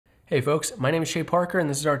Hey folks, my name is Shay Parker and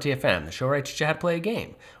this is RTFM, the show where I teach you how to play a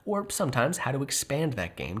game, or sometimes how to expand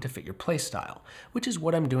that game to fit your playstyle, which is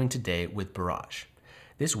what I'm doing today with Barrage.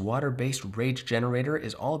 This water-based rage generator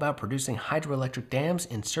is all about producing hydroelectric dams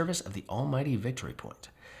in service of the almighty Victory Point.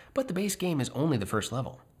 But the base game is only the first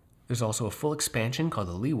level. There's also a full expansion called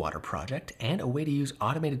the Leeghwater Project and a way to use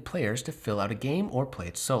automated players to fill out a game or play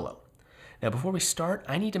it solo. Now before we start,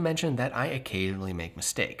 I need to mention that I occasionally make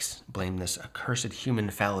mistakes. Blame this accursed human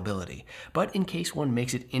fallibility. But in case one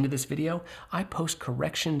makes it into this video, I post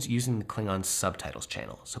corrections using the Klingon subtitles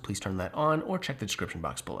channel, so please turn that on or check the description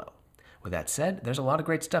box below. With that said, there's a lot of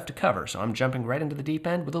great stuff to cover, so I'm jumping right into the deep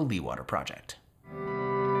end with the Leeghwater Project.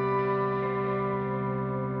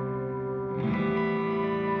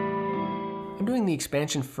 I'm doing the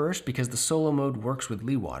expansion first because the solo mode works with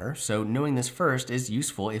Leeghwater, so knowing this first is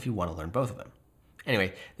useful if you want to learn both of them.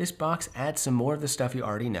 Anyway, this box adds some more of the stuff you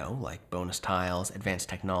already know, like bonus tiles, advanced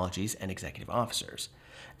technologies, and executive officers.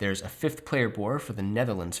 There's a 5th player board for the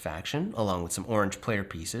Netherlands faction, along with some orange player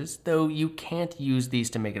pieces, though you can't use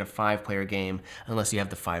these to make it a 5-player game unless you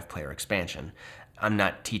have the 5-player expansion. I'm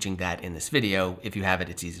not teaching that in this video. If you have it,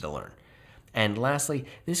 it's easy to learn. And lastly,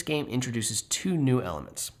 this game introduces 2 new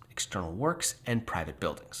elements: external works and private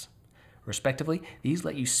buildings. Respectively, these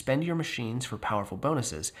let you spend your machines for powerful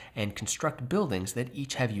bonuses and construct buildings that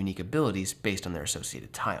each have unique abilities based on their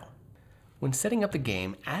associated tile. When setting up the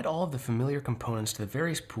game, add all of the familiar components to the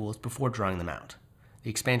various pools before drawing them out. The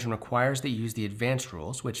expansion requires that you use the advanced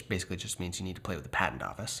rules, which basically just means you need to play with the patent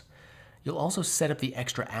office. You'll also set up the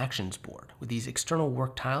extra actions board with these external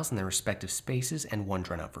work tiles in their respective spaces and 1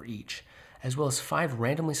 drawn out for each, as well as 5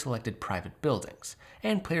 randomly selected private buildings,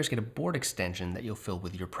 and players get a board extension that you'll fill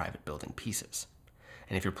with your private building pieces.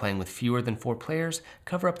 And if you're playing with fewer than 4 players,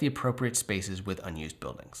 cover up the appropriate spaces with unused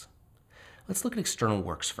buildings. Let's look at external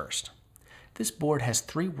works first. This board has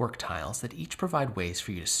 3 work tiles that each provide ways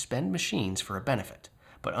for you to spend machines for a benefit.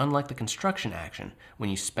 But unlike the construction action, when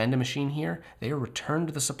you spend a machine here, they are returned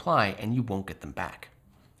to the supply and you won't get them back.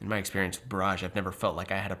 In my experience with Barrage, I've never felt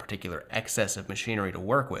like I had a particular excess of machinery to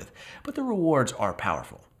work with, but the rewards are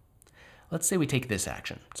powerful. Let's say we take this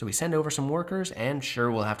action. So we send over some workers, and sure,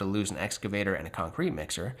 we'll have to lose an excavator and a concrete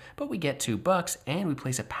mixer, but we get $2 and we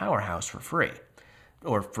place a powerhouse for free.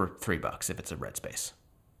 Or for $3 if it's a red space.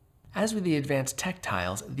 As with the advanced tech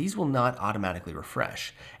tiles, these will not automatically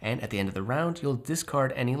refresh, and at the end of the round, you'll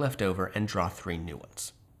discard any left over and draw 3 new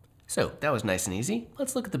ones. So that was nice and easy.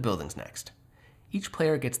 Let's look at the buildings next. Each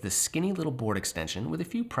player gets this skinny little board extension with a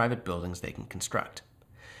few private buildings they can construct.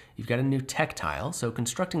 You've got a new tech tile, so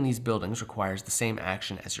constructing these buildings requires the same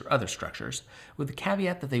action as your other structures, with the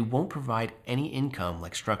caveat that they won't provide any income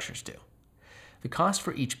like structures do. The cost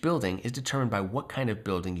for each building is determined by what kind of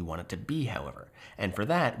building you want it to be, however, and for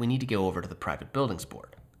that we need to go over to the private buildings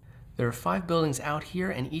board. There are 5 buildings out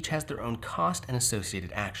here and each has their own cost and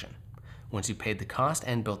associated action. Once you've paid the cost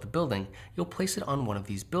and built the building, you'll place it on one of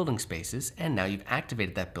these building spaces, and now you've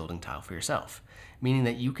activated that building tile for yourself, meaning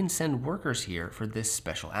that you can send workers here for this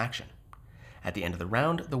special action. At the end of the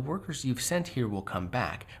round, the workers you've sent here will come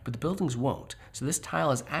back, but the buildings won't, so this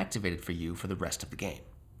tile is activated for you for the rest of the game.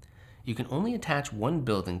 You can only attach 1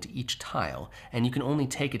 building to each tile, and you can only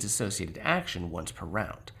take its associated action once per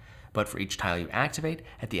round. But for each tile you activate,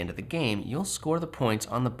 at the end of the game, you'll score the points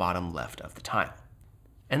on the bottom left of the tile.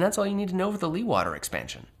 And that's all you need to know for the Leeghwater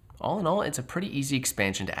expansion. All in all, it's a pretty easy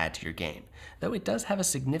expansion to add to your game, though it does have a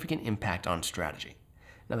significant impact on strategy.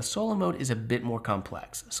 Now the solo mode is a bit more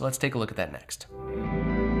complex, so let's take a look at that next.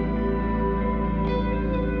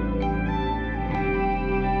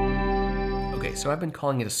 Okay, so I've been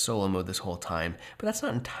calling it a solo mode this whole time, but that's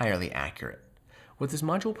not entirely accurate. What this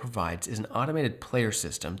module provides is an automated player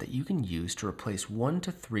system that you can use to replace 1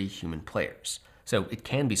 to 3 human players. So it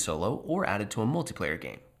can be solo or added to a multiplayer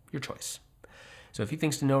game, your choice. So a few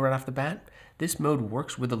things to know right off the bat: this mode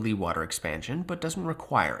works with the Leeghwater expansion, but doesn't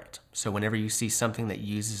require it. So whenever you see something that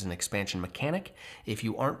uses an expansion mechanic, if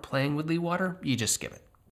you aren't playing with Leeghwater, you just skip it.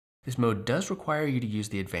 This mode does require you to use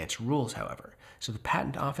the advanced rules, however, so the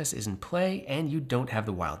patent office is in play and you don't have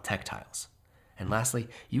the wild tech tiles. And lastly,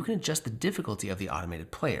 you can adjust the difficulty of the automated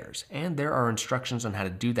players, and there are instructions on how to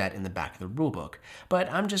do that in the back of the rulebook,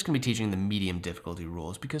 but I'm just going to be teaching the medium difficulty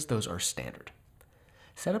rules because those are standard.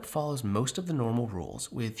 Setup follows most of the normal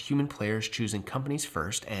rules, with human players choosing companies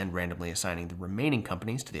first and randomly assigning the remaining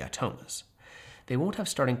companies to the Automas. They won't have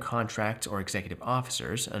starting contracts or executive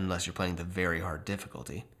officers unless you're playing the very hard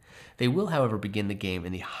difficulty. They will, however, begin the game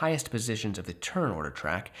in the highest positions of the turn order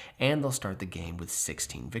track, and they'll start the game with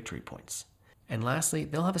 16 victory points. And lastly,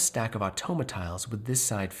 they'll have a stack of Automa tiles with this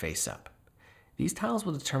side face up. These tiles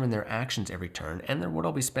will determine their actions every turn, and they're what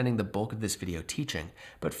I'll be spending the bulk of this video teaching.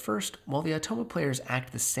 But first, while the Automa players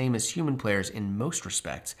act the same as human players in most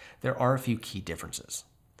respects, there are a few key differences.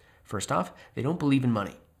 First off, they don't believe in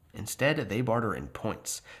money. Instead, they barter in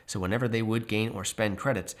points. So whenever they would gain or spend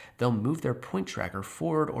credits, they'll move their point tracker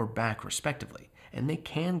forward or back respectively, and they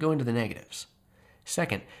can go into the negatives.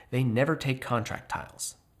 Second, they never take contract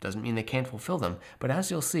tiles. Doesn't mean they can't fulfill them, but as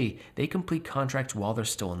you'll see, they complete contracts while they're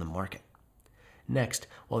still in the market. Next,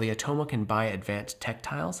 while the Automa can buy advanced tech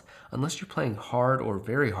tiles, unless you're playing hard or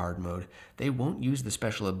very hard mode, they won't use the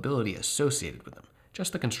special ability associated with them,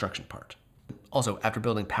 just the construction part. Also, after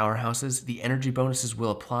building powerhouses, the energy bonuses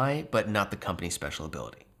will apply, but not the company's special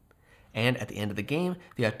ability. And at the end of the game,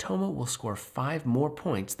 the Automa will score 5 more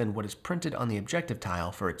points than what is printed on the objective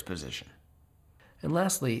tile for its position. And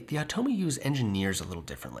lastly, the Automa use engineers a little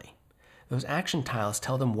differently. Those action tiles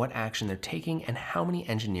tell them what action they're taking and how many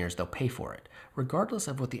engineers they'll pay for it, regardless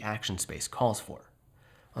of what the action space calls for.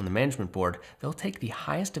 On the management board, they'll take the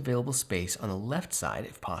highest available space on the left side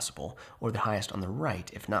if possible, or the highest on the right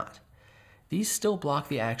if not. These still block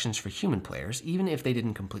the actions for human players, even if they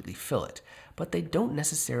didn't completely fill it, but they don't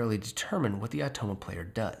necessarily determine what the Automa player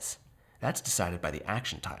does. That's decided by the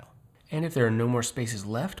action tile. And if there are no more spaces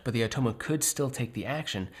left, but the Automa could still take the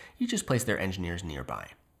action, you just place their engineers nearby.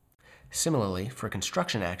 Similarly, for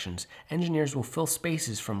construction actions, engineers will fill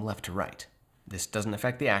spaces from left to right. This doesn't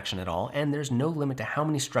affect the action at all, and there's no limit to how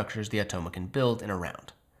many structures the Automa can build in a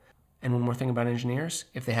round. And one more thing about engineers,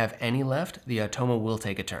 if they have any left, the Automa will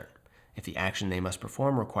take a turn. If the action they must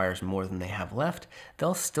perform requires more than they have left,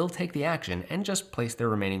 they'll still take the action and just place their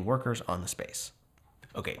remaining workers on the space.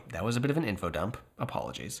 Okay, that was a bit of an info dump,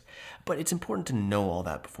 apologies, but it's important to know all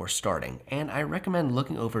that before starting, and I recommend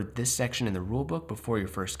looking over this section in the rulebook before your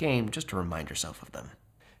first game just to remind yourself of them.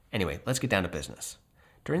 Anyway, let's get down to business.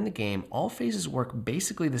 During the game, all phases work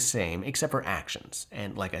basically the same except for actions,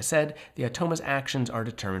 and like I said, the Automa's actions are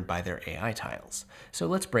determined by their AI tiles, so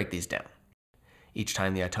let's break these down. Each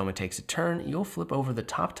time the Automa takes a turn, you'll flip over the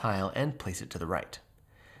top tile and place it to the right.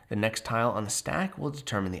 The next tile on the stack will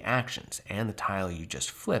determine the actions, and the tile you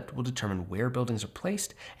just flipped will determine where buildings are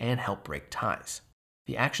placed and help break ties.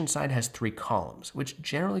 The action side has 3 columns, which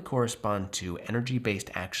generally correspond to energy-based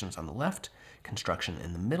actions on the left, construction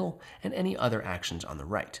in the middle, and any other actions on the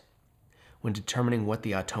right. When determining what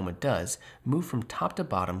the Automa does, move from top to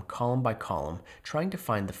bottom, column by column, trying to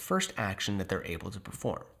find the first action that they're able to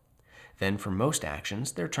perform. Then for most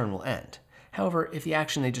actions, their turn will end. However, if the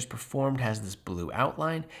action they just performed has this blue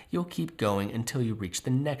outline, you'll keep going until you reach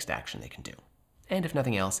the next action they can do. And if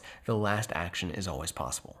nothing else, the last action is always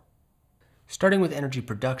possible. Starting with energy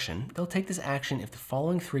production, they'll take this action if the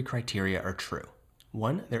following 3 criteria are true.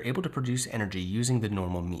 1, they're able to produce energy using the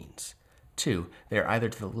normal means. 2, they are either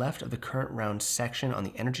to the left of the current round section on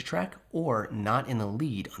the energy track or not in the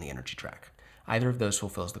lead on the energy track. Either of those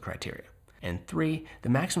fulfills the criteria. And 3, the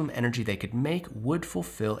maximum energy they could make would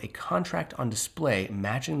fulfill a contract on display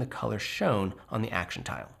matching the color shown on the action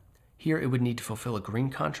tile. Here it would need to fulfill a green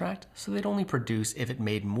contract, so they'd only produce if it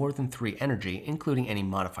made more than 3 energy, including any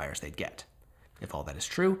modifiers they'd get. If all that is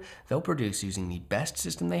true, they'll produce using the best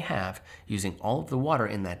system they have, using all of the water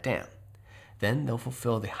in that dam. Then they'll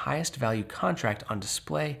fulfill the highest value contract on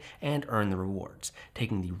display and earn the rewards,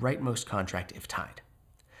 taking the rightmost contract if tied.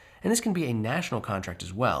 And this can be a national contract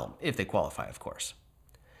as well, if they qualify, of course.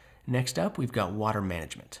 Next up, we've got water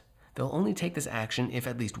management. They'll only take this action if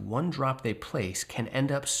at least 1 drop they place can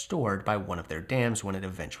end up stored by one of their dams when it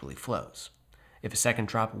eventually flows. If a second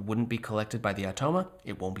drop wouldn't be collected by the Automa,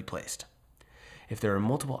 it won't be placed. If there are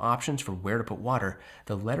multiple options for where to put water,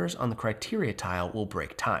 the letters on the criteria tile will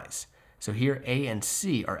break ties. So here A and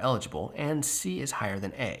C are eligible, and C is higher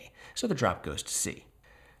than A, so the drop goes to C.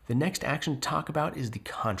 The next action to talk about is the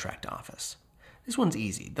contract office. This one's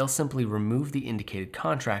easy. They'll simply remove the indicated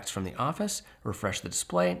contracts from the office, refresh the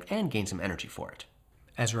display, and gain some energy for it.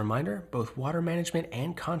 As a reminder, both water management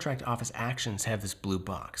and contract office actions have this blue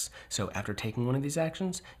box, so after taking one of these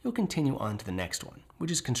actions, you'll continue on to the next one,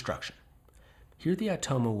 which is construction. Here the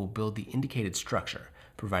Automa will build the indicated structure,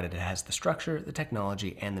 provided it has the structure, the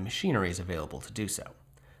technology, and the machinery is available to do so.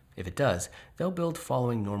 If it does, they'll build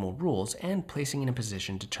following normal rules and placing in a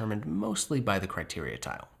position determined mostly by the criteria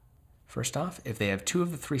tile. First off, if they have 2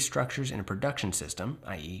 of the 3 structures in a production system,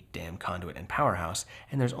 i.e. dam, conduit, and powerhouse,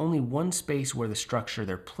 and there's only 1 space where the structure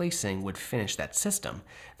they're placing would finish that system,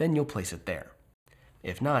 then you'll place it there.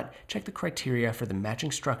 If not, check the criteria for the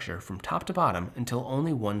matching structure from top to bottom until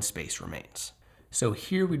only 1 space remains. So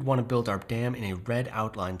here we'd want to build our dam in a red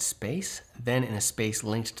outlined space, then in a space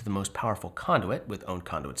linked to the most powerful conduit, with owned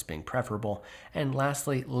conduits being preferable, and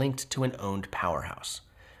lastly linked to an owned powerhouse.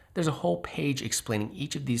 There's a whole page explaining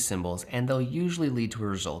each of these symbols, and they'll usually lead to a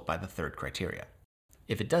result by the third criteria.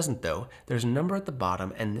 If it doesn't though, there's a number at the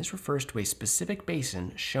bottom, and this refers to a specific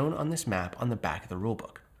basin shown on this map on the back of the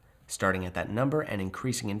rulebook. Starting at that number and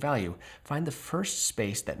increasing in value, find the first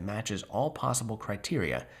space that matches all possible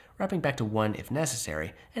criteria, wrapping back to 1 if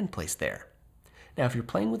necessary, and place there. Now if you're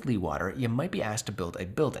playing with Leeghwater, you might be asked to build a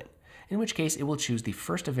building, in which case it will choose the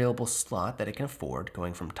first available slot that it can afford,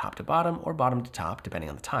 going from top to bottom or bottom to top depending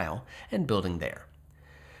on the tile, and building there.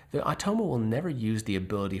 The Automa will never use the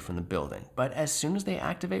ability from the building, but as soon as they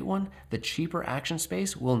activate one, the cheaper action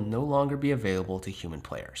space will no longer be available to human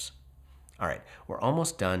players. Alright, we're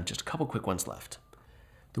almost done, just a couple quick ones left.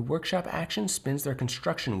 The workshop action spins their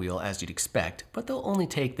construction wheel as you'd expect, but they'll only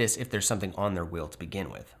take this if there's something on their wheel to begin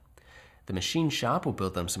with. The machine shop will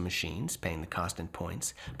build them some machines, paying the cost in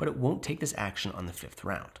points, but it won't take this action on the 5th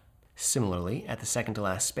round. Similarly, at the second to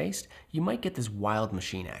last space, you might get this wild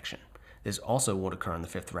machine action. This also won't occur on the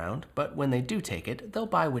 5th round, but when they do take it, they'll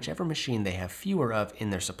buy whichever machine they have fewer of in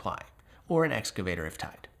their supply, or an excavator if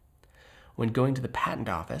tied. When going to the patent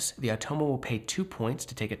office, the Automa will pay 2 points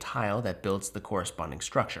to take a tile that builds the corresponding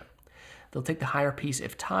structure. They'll take the higher piece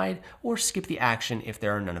if tied, or skip the action if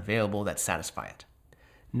there are none available that satisfy it.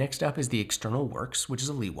 Next up is the external works, which is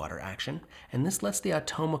a Leeghwater action, and this lets the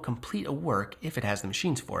Automa complete a work if it has the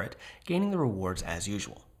machines for it, gaining the rewards as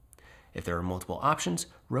usual. If there are multiple options,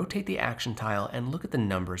 rotate the action tile and look at the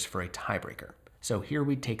numbers for a tiebreaker. So here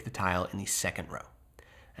we take the tile in the 2nd row.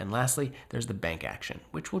 And lastly, there's the bank action,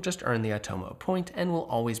 which will just earn the Automa a point and will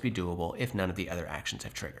always be doable if none of the other actions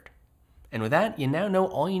have triggered. And with that, you now know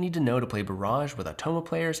all you need to know to play Barrage with Automa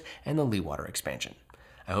players and the Leeghwater expansion.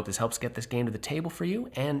 I hope this helps get this game to the table for you,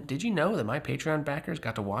 and did you know that my Patreon backers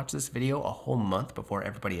got to watch this video a whole month before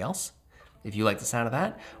everybody else? If you like the sound of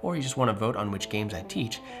that, or you just want to vote on which games I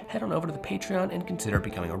teach, head on over to the Patreon and consider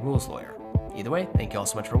becoming a rules lawyer. Either way, thank you all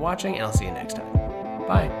so much for watching, and I'll see you next time.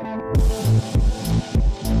 Bye!